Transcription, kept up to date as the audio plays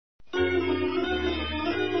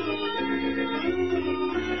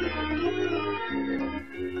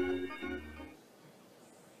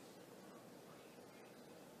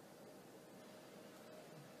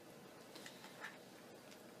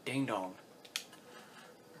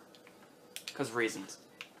Because reasons.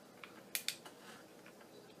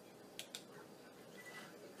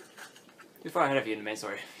 Too far ahead of you in the main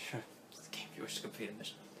story. This game you wish to complete a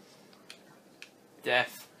mission.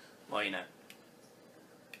 Death. Well, you know.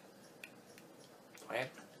 Do I have?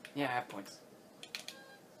 Yeah, I have points.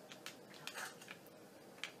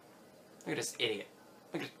 Look at this idiot.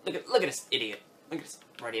 Look at this idiot. Look at this.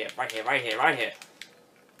 Right here, right here, right here, right here.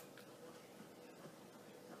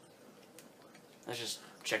 Let's just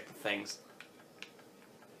check the things.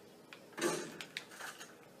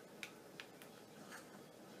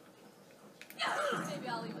 Maybe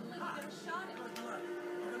I'll even let you get a shot at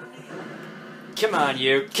it. Come on,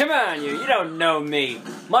 you. Come on, you. You don't know me.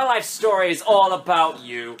 My life story is all about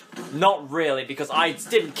you. Not really, because I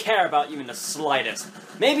didn't care about you in the slightest.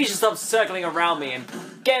 Maybe you should stop circling around me and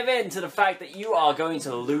give in to the fact that you are going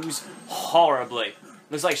to lose horribly.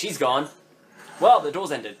 Looks like she's gone. Well, the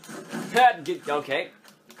door's ended. Okay.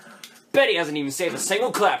 Betty hasn't even saved a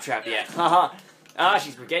single claptrap yet. Haha. Ah,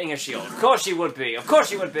 she's regaining her shield. Of course she would be. Of course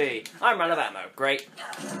she would be. I'm out of ammo. Great.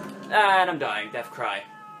 And I'm dying. Death cry.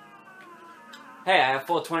 Hey, I have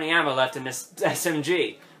 420 ammo left in this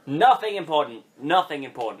SMG. Nothing important. Nothing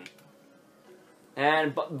important.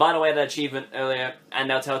 And by the way, that achievement earlier, and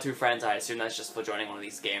they'll tell 2 friends, I assume that's just for joining one of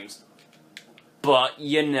these games. But,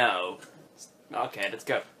 you know. Okay, let's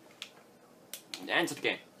go. Enter the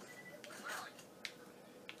game.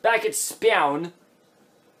 Back at Spawn.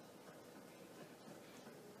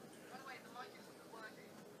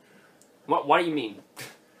 What do you mean?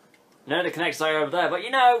 No, the connect's are over there, but you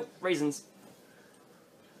know, reasons.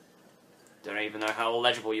 Don't even know how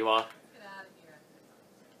legible you are. Get out of here.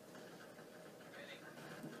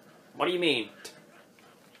 What do you mean?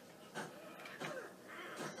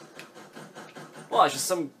 Well, it's just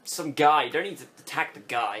some guy. You don't need to attack the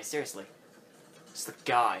guy, seriously. It's the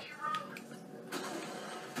guy.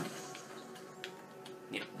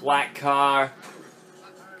 Need a black car.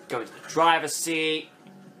 Go into the driver's seat.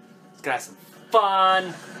 Let's go have some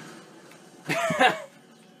fun.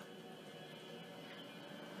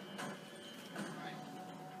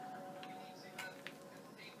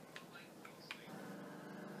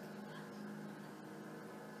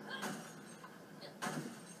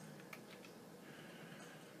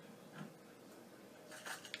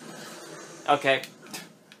 Okay.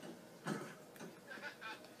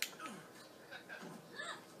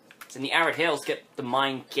 It's in the Arid Hills. Get the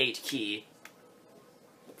mine gate key.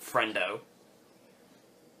 Friendo.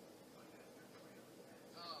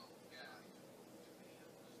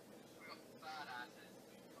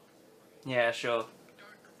 Yeah, sure.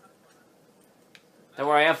 Don't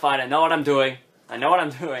worry, I'm fine. I know what I'm doing. I know what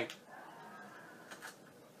I'm doing.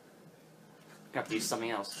 I have to use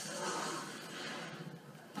something else.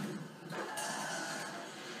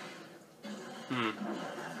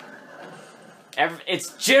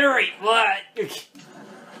 It's jittery! What?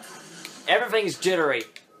 Everything's jittery.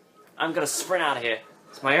 I'm gonna sprint out of here.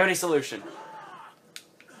 It's my only solution.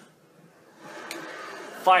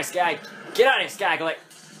 Fire Skag! Get out of here, Skaglet!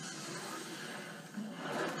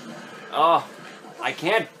 Oh, I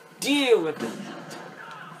can't deal with it.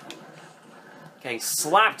 Getting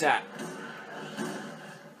slapped at.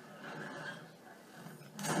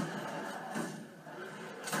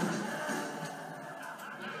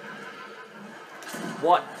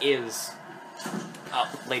 What is up,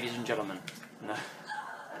 ladies and gentlemen? No.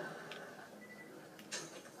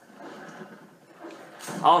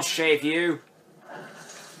 I'll shave you.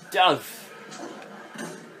 Dove.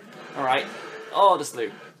 Alright. Oh, this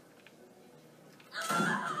loot.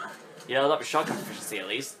 Yeah, that'll be shotgun proficiency at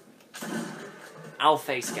least. I'll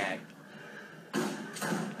face gag. I'm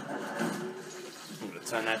gonna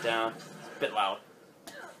turn that down. It's a bit loud.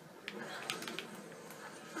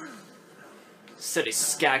 City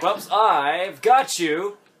skag. Whoops, I've got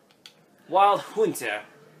you. Wild Hunter.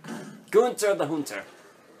 Gunter the Hunter.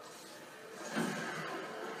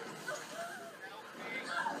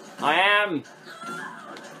 I am.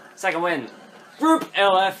 Second wind. Group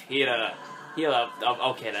LF healer. Healer.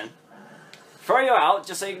 Oh, okay then. Throw you out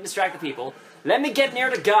just so you can distract the people. Let me get near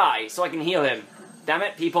the guy so I can heal him. Damn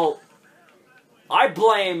it, people. I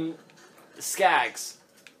blame the skags.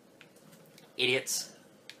 Idiots.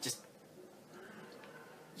 Just.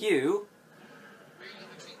 You.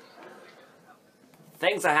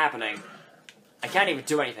 Things are happening. I can't even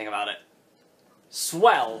do anything about it.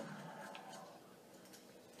 Swell.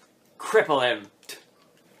 Cripple him.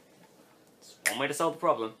 It's one way to solve the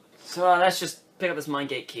problem. So let's just pick up this mine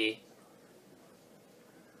gate key.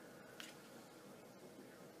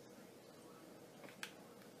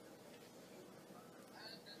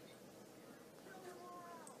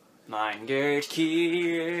 Mine gate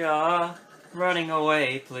key. running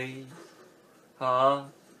away, please.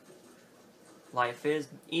 Life is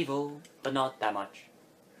evil, but not that much.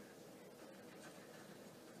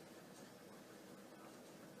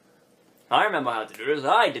 I remember how to do this.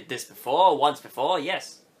 I did this before, once before,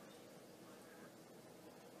 yes.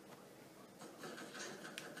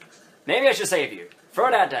 Maybe I should save you. Throw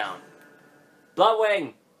that down.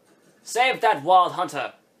 Bloodwing! Save that wild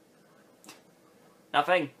hunter!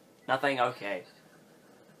 Nothing? Nothing? Okay.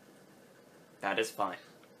 That is fine.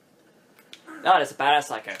 That is a badass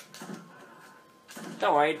psycho.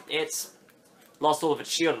 Don't worry, it's lost all of its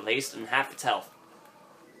shield at least, and half its health.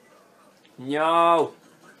 No!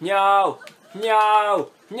 No!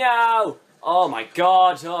 No! No! Oh my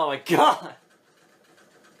god! Oh my god!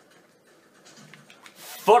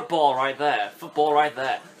 Football right there. Football right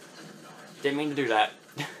there. Didn't mean to do that.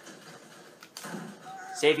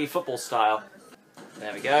 Save you football style.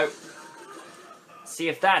 There we go. See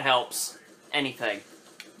if that helps. Anything.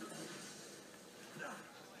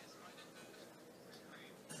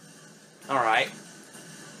 Alright.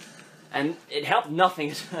 And it helped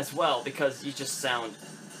nothing as well, because you just sound...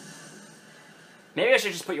 Maybe I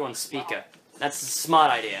should just put you on speaker. That's a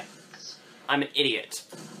smart idea. I'm an idiot.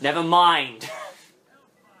 Never mind.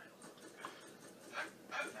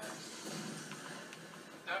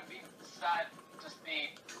 Don't be sad, just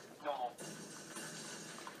be normal.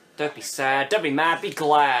 Don't be sad, don't be mad, be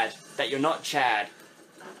glad that you're not Chad.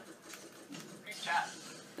 Who's Chad?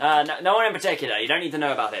 No one in particular. You don't need to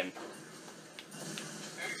know about him.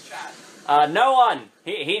 Who's Chad? No one.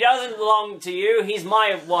 He doesn't belong to you. He's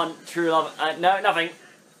my one true love. No, nothing.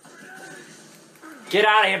 Get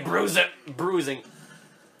out of here, bruiser. Bruising.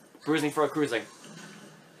 Bruising for a cruising.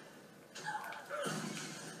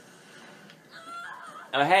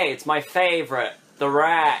 Oh, hey, it's my favorite. The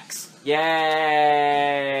Rax. Yay.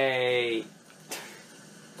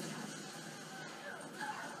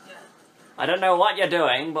 I don't know what you're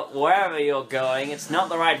doing, but wherever you're going, it's not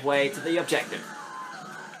the right way to the objective.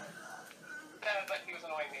 But he was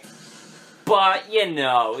annoying me. But, you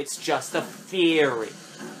know, it's just a theory.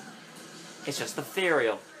 It's just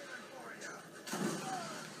ethereal.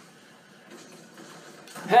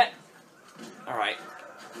 Heh! Alright.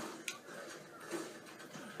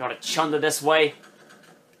 Gotta chunder this way.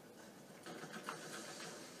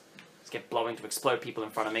 Let's get blowing to explode people in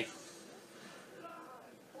front of me.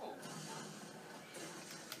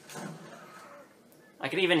 I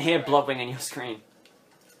can even hear Bloodwing on your screen.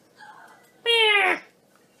 I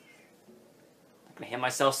can hear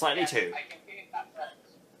myself slightly too. I can hear that bird.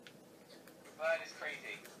 The bird is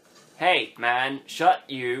crazy. Hey, man, shut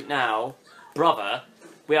you now. Brother,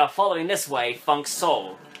 we are following this way, Funk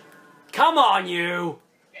Soul. Come on, you!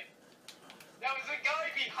 There was a guy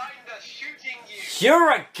behind us shooting you!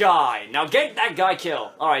 You're a guy! Now get that guy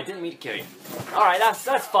killed. Alright, didn't mean to kill you. Alright,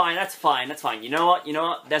 that's fine, that's fine, that's fine. You know what?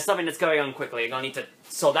 There's something that's going on quickly. I'm gonna need to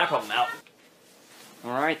sort that problem out.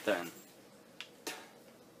 Alright then.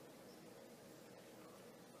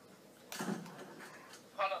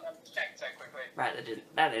 Hold on, I'm checking so quickly. Right,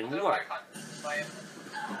 that didn't No, work. I can't play it.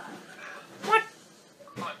 What?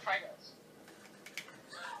 Come on, try this.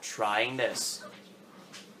 Trying this.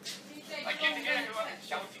 I can hear whoever's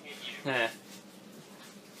shouting at you. Heh.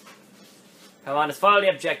 Come on, let's follow the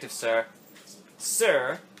objective, sir.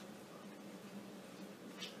 Sir?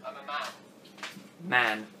 I'm a man.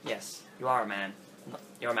 Man. Yes, you are a man.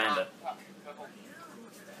 You're Amanda.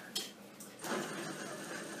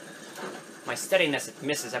 My steadiness, it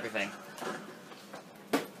misses everything.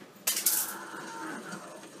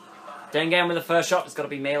 Don't get him with the first shot, it's gotta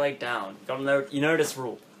be melee down. You know this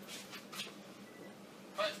rule.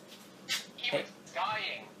 But he was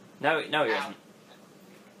dying. No, he isn't.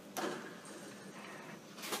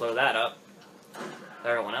 Blow that up.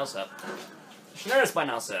 Blow everyone else up. You should know this by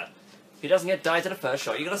now, sir. If he doesn't get died to the first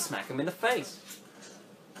shot, you gotta smack him in the face.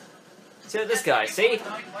 See this guy, see?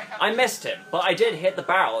 I missed him, but I did hit the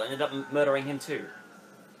barrel and ended up murdering him too.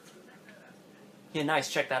 Yeah, nice,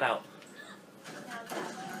 check that out.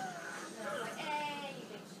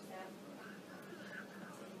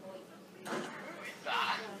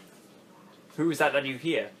 Who is that you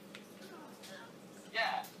hear?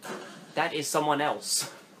 Yeah. That is someone else.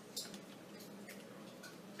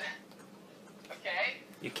 Okay.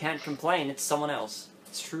 You can't complain, it's someone else.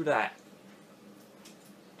 It's true that.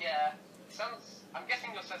 Yeah. I'm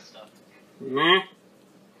guessing your sister. Nah.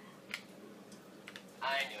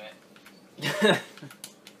 I knew it.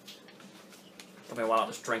 Took me while I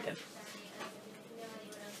was drinking.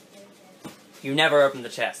 You never open the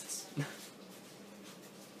chests.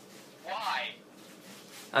 Why?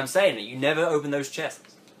 I'm saying that you never open those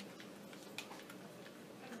chests.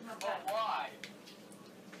 But why?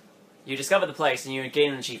 You discover the place and you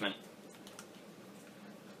gain an achievement.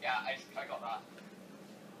 Yeah, I got that.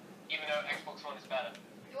 Even though Xbox One is better.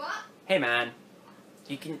 You what? Hey man,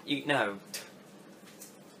 no.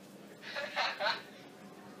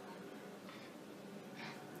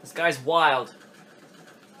 This guy's wild.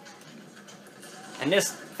 And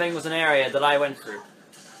this thing was an area that I went through.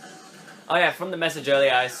 Oh yeah, from the message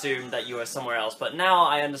earlier I assumed that you were somewhere else, but now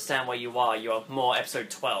I understand where you are. You are more episode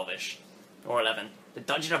 12-ish. Or 11. The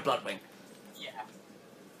Dungeon of Bloodwing. Yeah.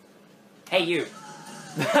 Hey you!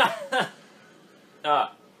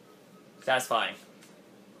 Ah. Satisfying.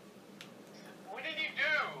 What did you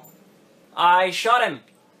do? I shot him!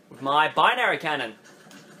 With my binary cannon.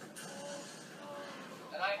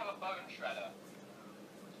 And I have a bone shredder.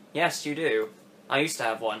 Yes, you do. I used to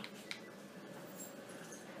have one.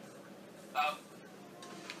 Got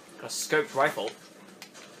a scoped rifle.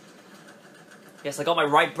 Yes, I got my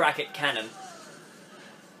right bracket cannon.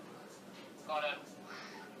 Got it.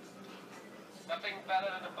 Nothing better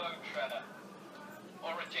than a bone shredder.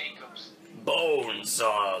 Or a Jacobs. Bone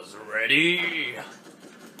saws ready.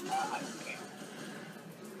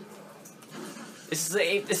 This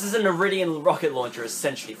is an Iridian rocket launcher,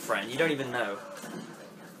 essentially, friend. You don't even know.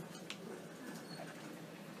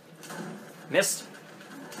 Missed.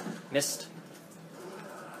 Missed.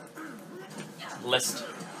 List.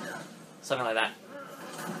 Something like that.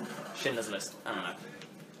 Schindler's List. I don't know.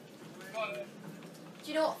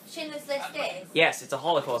 Do you know what Schindler's List is? Yes, it's a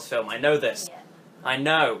Holocaust film. I know this. Yeah. I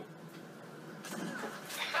know.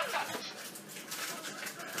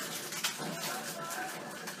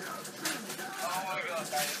 Oh my god,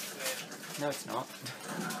 that is good. No, it's not.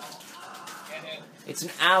 Get it? It's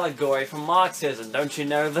an allegory for Marxism. Don't you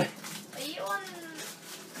know that? Are you on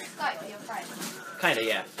Skype with your friend? Kinda,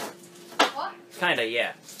 yeah. What? Kinda,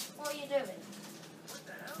 yeah. What are you doing?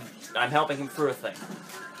 I'm helping him through a thing.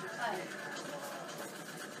 Oh.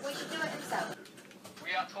 We should do it himself.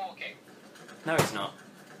 We are talking. No, it's not.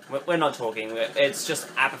 We're not talking. It's just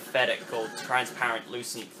apathetic or transparent,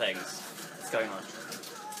 lucent things that's going on.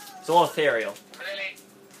 It's all ethereal. Really?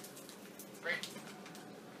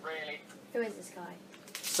 Really? Who is this guy?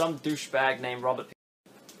 Some douchebag named Robert P.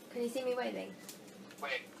 Can you see me waving?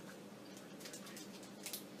 Wait.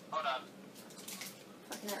 Hold on.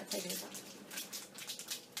 Fucking hell, it's taking this up.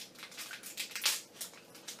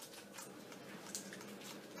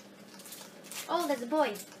 Oh, there's a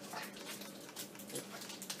boy.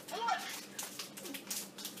 What?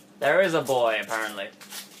 There is a boy, apparently.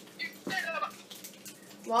 You said about...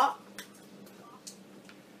 What?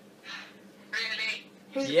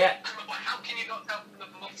 Really? Yeah, How can you not tell from the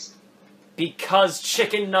voice? because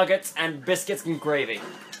chicken nuggets and biscuits and gravy.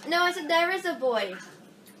 No, I said there is a boy.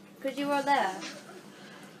 Because you were there.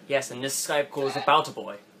 Yes, and this Skype call is about a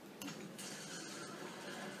boy.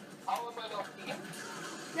 How am I not here?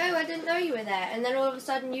 No, I didn't know you were there. And then all of a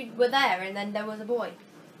sudden you were there and then there was a boy.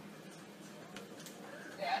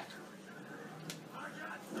 Yeah.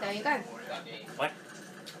 There you go. That me. What?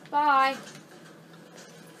 Bye.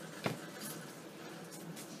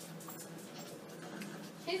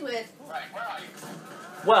 He's weird. Right, where are you?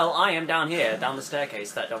 Well, I am down here, down the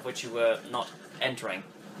staircase, that of which you were not entering.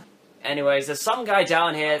 Anyways, there's some guy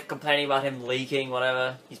down here complaining about him leaking,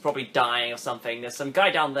 whatever. He's probably dying or something. There's some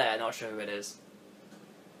guy down there, not sure who it is.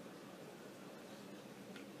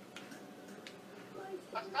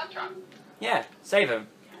 That's that trap. Yeah, save him.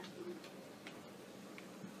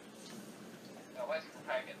 Oh, where's the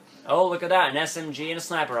companion? Oh, look at that, an SMG and a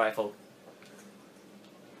sniper rifle.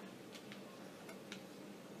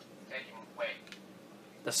 Taking, wait.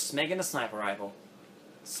 The SMIG and the sniper rifle.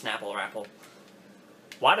 Snapple rapple.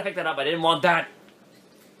 Why'd I pick that up? I didn't want that.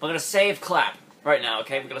 We're gonna save clap right now,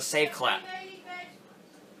 okay? We're gonna save clap.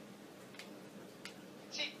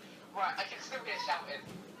 See, right, I can still get shouted.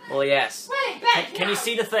 Well, yes. Wait, Ben! Can you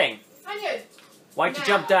see the thing? I do. Why'd you No.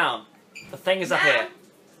 jump down? The thing is up No. here.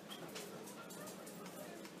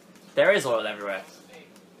 There is oil everywhere.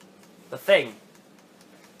 The thing.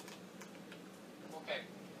 Okay.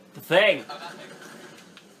 The thing. Oh, that thing.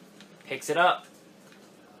 Picks it up.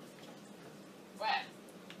 Where?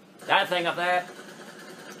 That thing up there.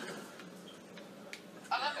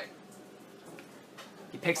 Oh, that thing.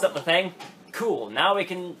 He picks up the thing. Cool. Now we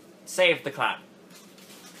can save the clap.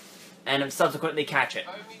 And subsequently catch it.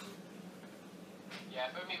 Phone me. Yeah,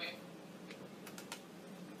 phone me.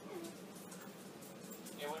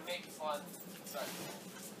 It would make fun. Sorry.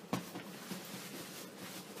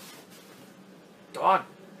 Dog.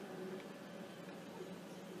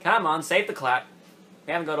 Come on, save the clap.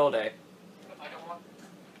 We haven't got all day. What if I don't want?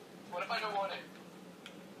 What if I don't want it?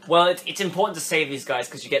 Well, it's important to save these guys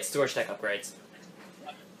because you get storage tech upgrades.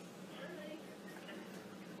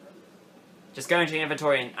 Just go into your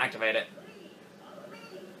inventory and activate it.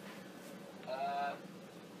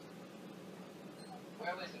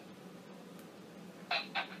 Where was it?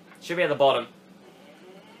 Should be at the bottom.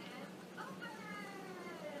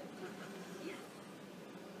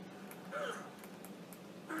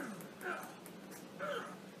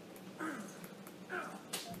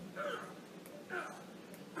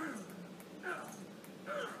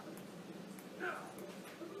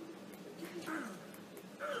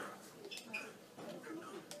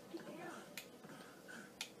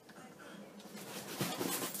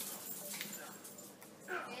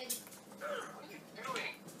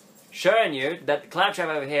 Showing you that the cloud trap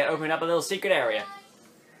over here opened up a little secret area.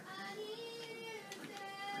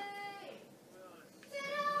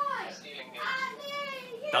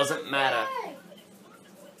 Doesn't matter.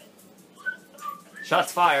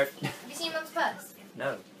 Shots fired. Have you seen Mum's purse?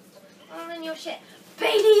 No. Oh, then you're shit.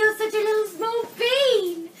 Bailey, you're such a little small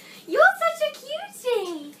bean. You're such a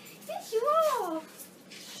cutie. Yes, you are.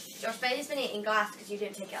 Josh, Bailey's been eating glass because you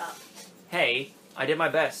didn't pick it up. Hey, I did my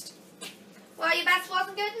best. Well, your best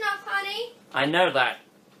wasn't good enough, honey. I know that.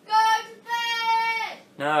 Go to bed.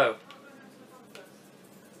 No.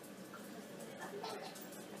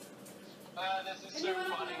 This is so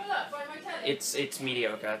funny. It's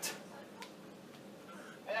mediocre.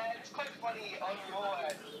 It's quite funny on your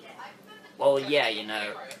end. Well, yeah, you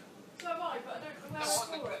know. So am I, but I don't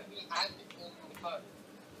know where I saw it.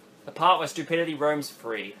 The part where stupidity roams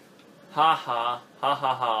free. Ha ha. Ha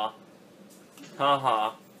ha ha. Ha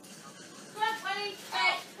ha. Come on, honey.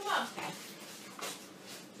 Hey, come on.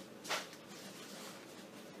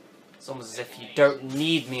 It's almost as if you don't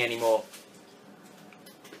need me anymore.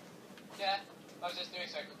 Yeah, I was just doing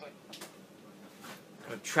so quickly.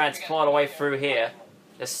 Gonna transport away through here.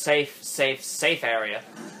 The safe area.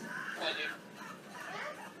 I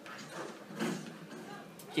do.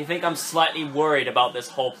 Do you think I'm slightly worried about this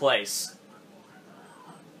whole place?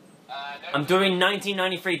 No, I'm doing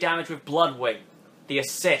 1993 damage with Bloodwing. The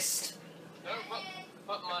assist. No,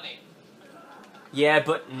 but money. Yeah,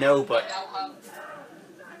 but no, but. Now,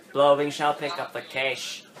 Bloodwing shall pick up the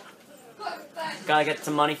cash. Gotta get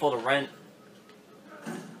some money for the rent.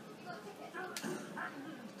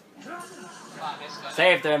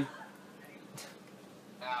 Saved him.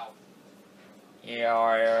 Now.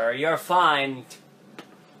 You're fine.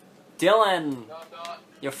 Dylan, No, I'm not.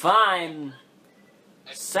 you're fine.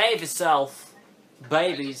 Save yourself.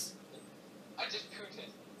 Babies. I just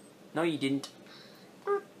pooted. No, you didn't.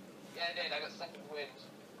 Yeah, I did. I got second wind.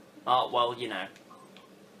 Oh, well, you know.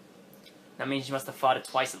 That means you must have fought it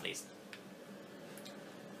twice at least.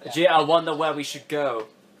 Gee, I wonder where we should go.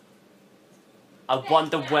 I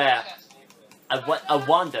wonder where. I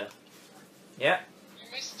wonder. Yeah?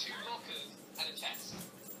 You missed 2 lockers and a chest.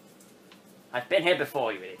 I've been here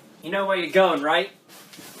before, you idiot. You know where you're going, right?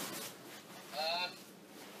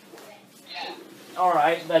 Yeah.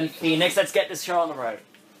 Alright, then Phoenix, let's get this show on the road.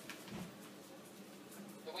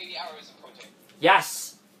 The way the arrows are pointing.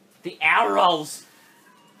 Yes! The arrows!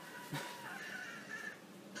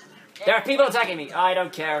 There are people attacking me! I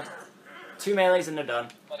don't care. 2 melees and they're done.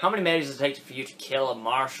 How many melees does it take for you to kill a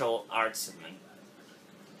martial artsman?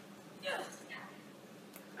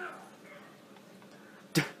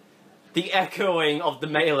 The echoing of the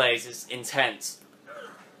melees is intense.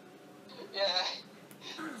 Yeah.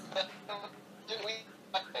 Didn't we?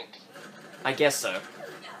 I think. I guess so.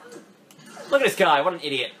 Look at this guy, what an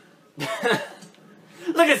idiot. Look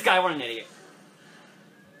at this guy, what an idiot.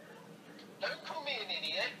 Don't call me an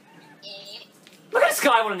idiot. Look at this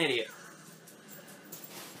guy, what an idiot.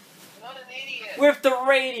 Not an idiot. With the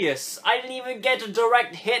radius. I didn't even get a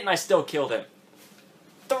direct hit and I still killed him.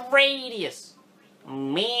 The radius.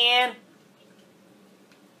 Man.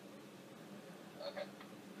 Okay.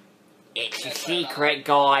 It's a secret,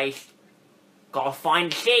 guys. Gotta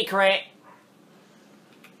find the secret.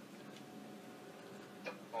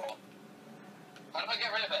 How do I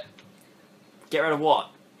get rid of it? Get rid of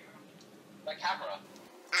what? My camera.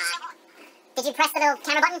 Did you press the little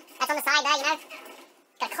camera button that's on the side there, you know?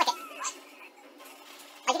 Gotta click it.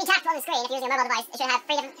 Like if you tap on the screen, if you're using a mobile device, it should have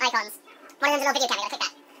 3 different icons. One of them's a little video camera, you gotta click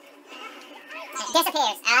that. It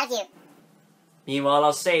disappears, out of view. Meanwhile,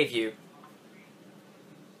 I'll save you.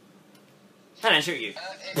 And then shoot you.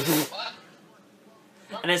 What?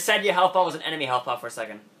 And it said your health bar was an enemy health bar for a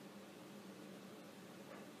second.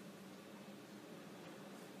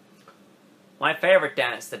 My favorite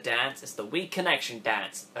dance, the dance, is the weak connection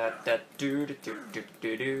dance. Hey,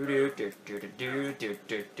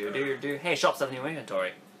 shop stuff in your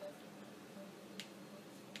inventory.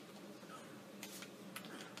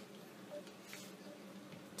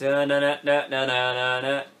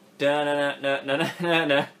 Da-na-na-na-na-na-na.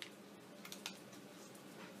 Da-na-na-na-na-na-na.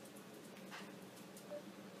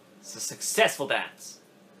 It's a successful dance.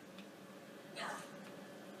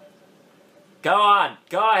 Go on,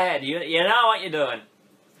 go ahead. You know what you're doing.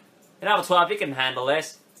 You're number 12, you can handle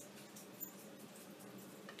this.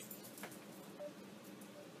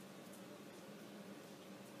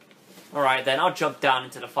 Alright then, I'll jump down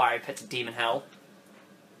into the fiery pits of demon hell.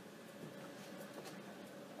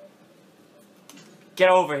 Get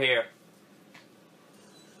over here.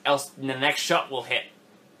 Else the next shot will hit.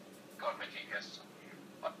 God, Mickey, yes.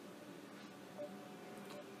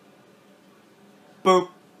 Boop,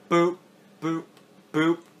 boop, boop,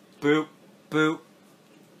 boop, boop, boop.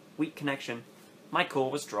 Weak connection. My call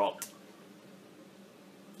was dropped.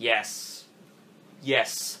 Yes.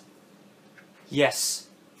 Yes. Yes.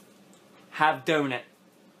 Have donut.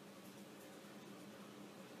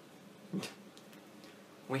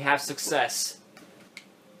 We have success.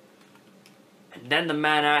 And then the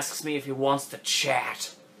man asks me if he wants to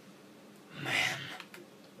chat. Man.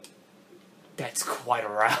 That's quite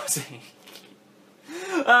arousing.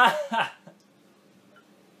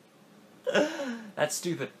 That's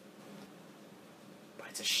stupid. But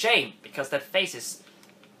it's a shame, because that face is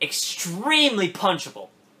extremely punchable.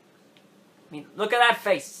 I mean, look at that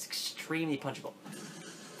face. It's extremely punchable.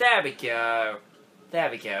 There we go. There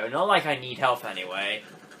we go. Not like I need help anyway.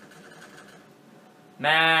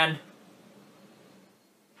 Man.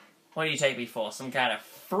 What do you take me for? Some kind of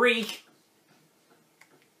freak?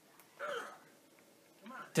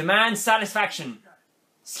 Demand satisfaction.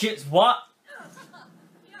 Excuse what?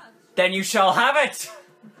 Then you shall have it!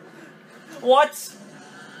 What?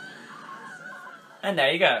 And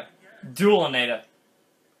there you go. Duelinator.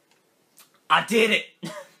 I did it!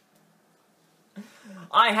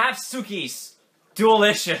 I have Sukis.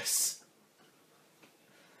 Duelicious.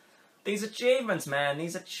 These achievements, man.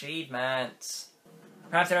 These achievements.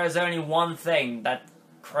 Perhaps there is only one thing that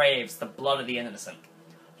craves the blood of the innocent.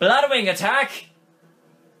 Bloodwing attack!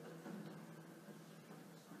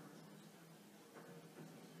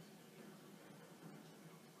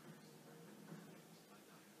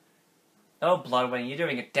 Oh, Bloodwing, you're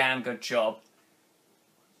doing a damn good job.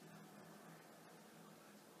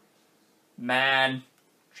 Man,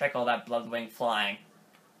 check all that Bloodwing flying.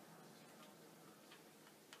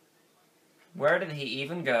 Where did he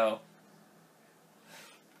even go?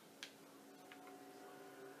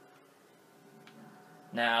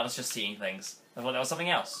 Nah, I was just seeing things. I thought that was something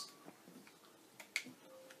else.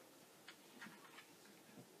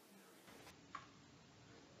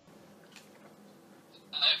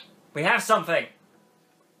 We have something!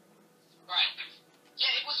 Right. Yeah,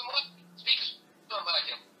 it wasn't working. Speakers weren't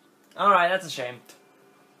working. Alright, that's a shame.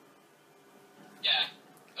 Yeah,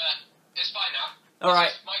 but it's fine now. Alright.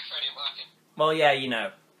 It's just microphone ain't working. Well, yeah, you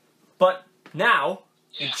know. But now,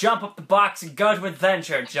 you Yeah. jump up the box and go to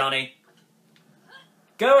adventure, Johnny.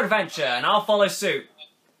 Go to adventure, and I'll follow suit.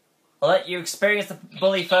 I'll let you experience the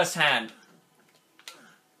bully firsthand.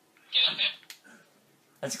 Get up here.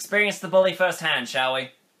 Let's experience the bully firsthand, shall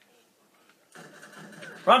we?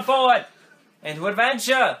 Run forward! Into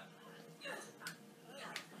adventure!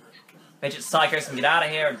 Midget psychos can get out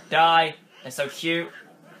of here and die. They're so cute.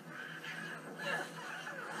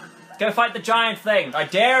 Go fight the giant thing! I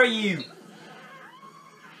dare you! What?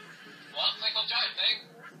 Click on giant thing?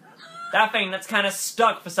 That thing that's kind of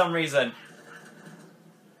stuck for some reason.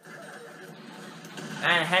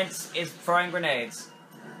 And hence is throwing grenades.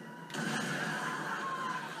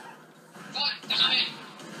 What? Damn it!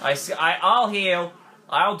 I'll heal.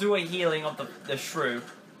 I'll do a healing of the shrew.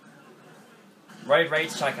 Road Rage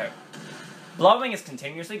Psycho. Bloodwing is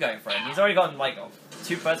continuously going for him. He's already gotten, like,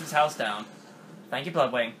 2/3 of his house down. Thank you,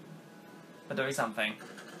 Bloodwing, for doing something.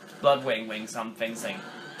 Bloodwing, wing, something, sing.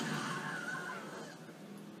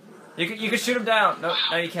 You can shoot him down. No,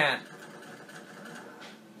 no, you can't.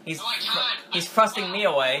 He's thrusting me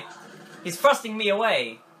away. He's thrusting me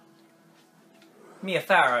away. Mia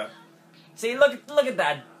Farrow. See, look at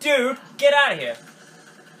that, dude. Get out of here.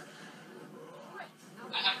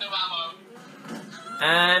 I have no ammo.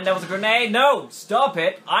 And there was a grenade. No, stop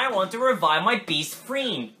it. I want to revive my beast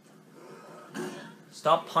friend.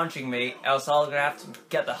 Stop punching me, else I'm gonna have to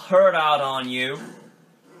get the hurt out on you.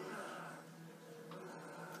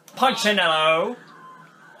 Punchinello.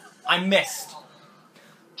 I missed.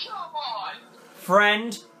 Come on!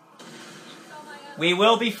 Friend, we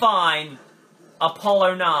will be fine.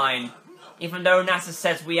 Apollo 9. Even though NASA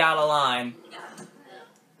says we out of line.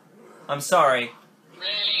 I'm sorry.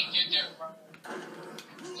 Really? You do?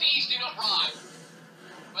 Please do not rhyme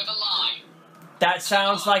with a lie. That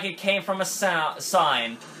sounds like it came from a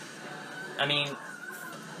sign. I mean,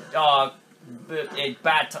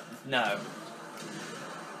 no.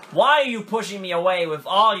 Why are you pushing me away with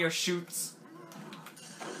all your shoots?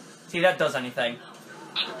 See, that does anything.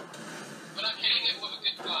 But I'm hitting it with a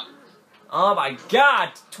good gun. Oh my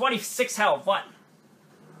god! 26 health, what?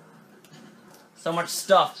 So much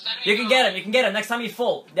stuff. You can get him next time you're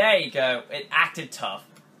full. There you go. It acted tough.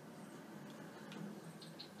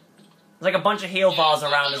 There's like a bunch of heal bars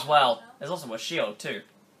around as well. There's also a shield too.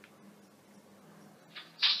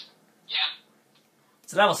 Yeah.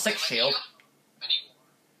 It's a level 6 shield.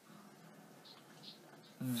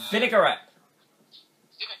 Vinaigrette.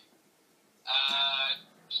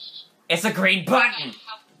 It's a green button!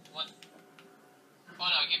 Oh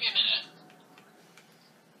no, give me a minute.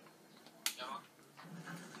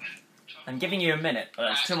 I'm giving you a minute, but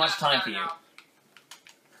that's too much time for you. Right.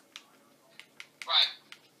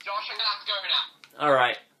 Josh, I'm gonna have to go now.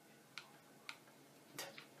 Alright.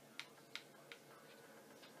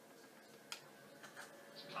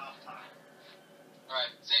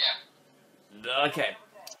 Alright, see ya. Okay.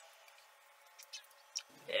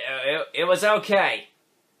 It was okay.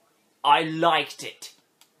 I liked it.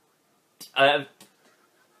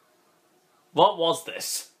 What was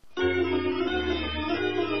this?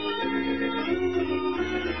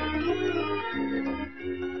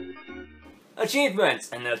 Achievements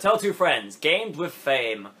and Tell Two Friends. Gamed with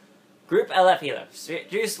fame. Group LF Healer.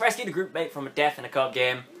 Rescue the group mate from a death in a card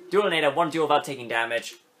game. Duelinator, one duel without taking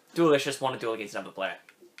damage. Duelicious, one duel against another player.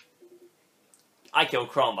 I killed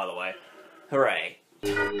Chrome, by the way. Hooray.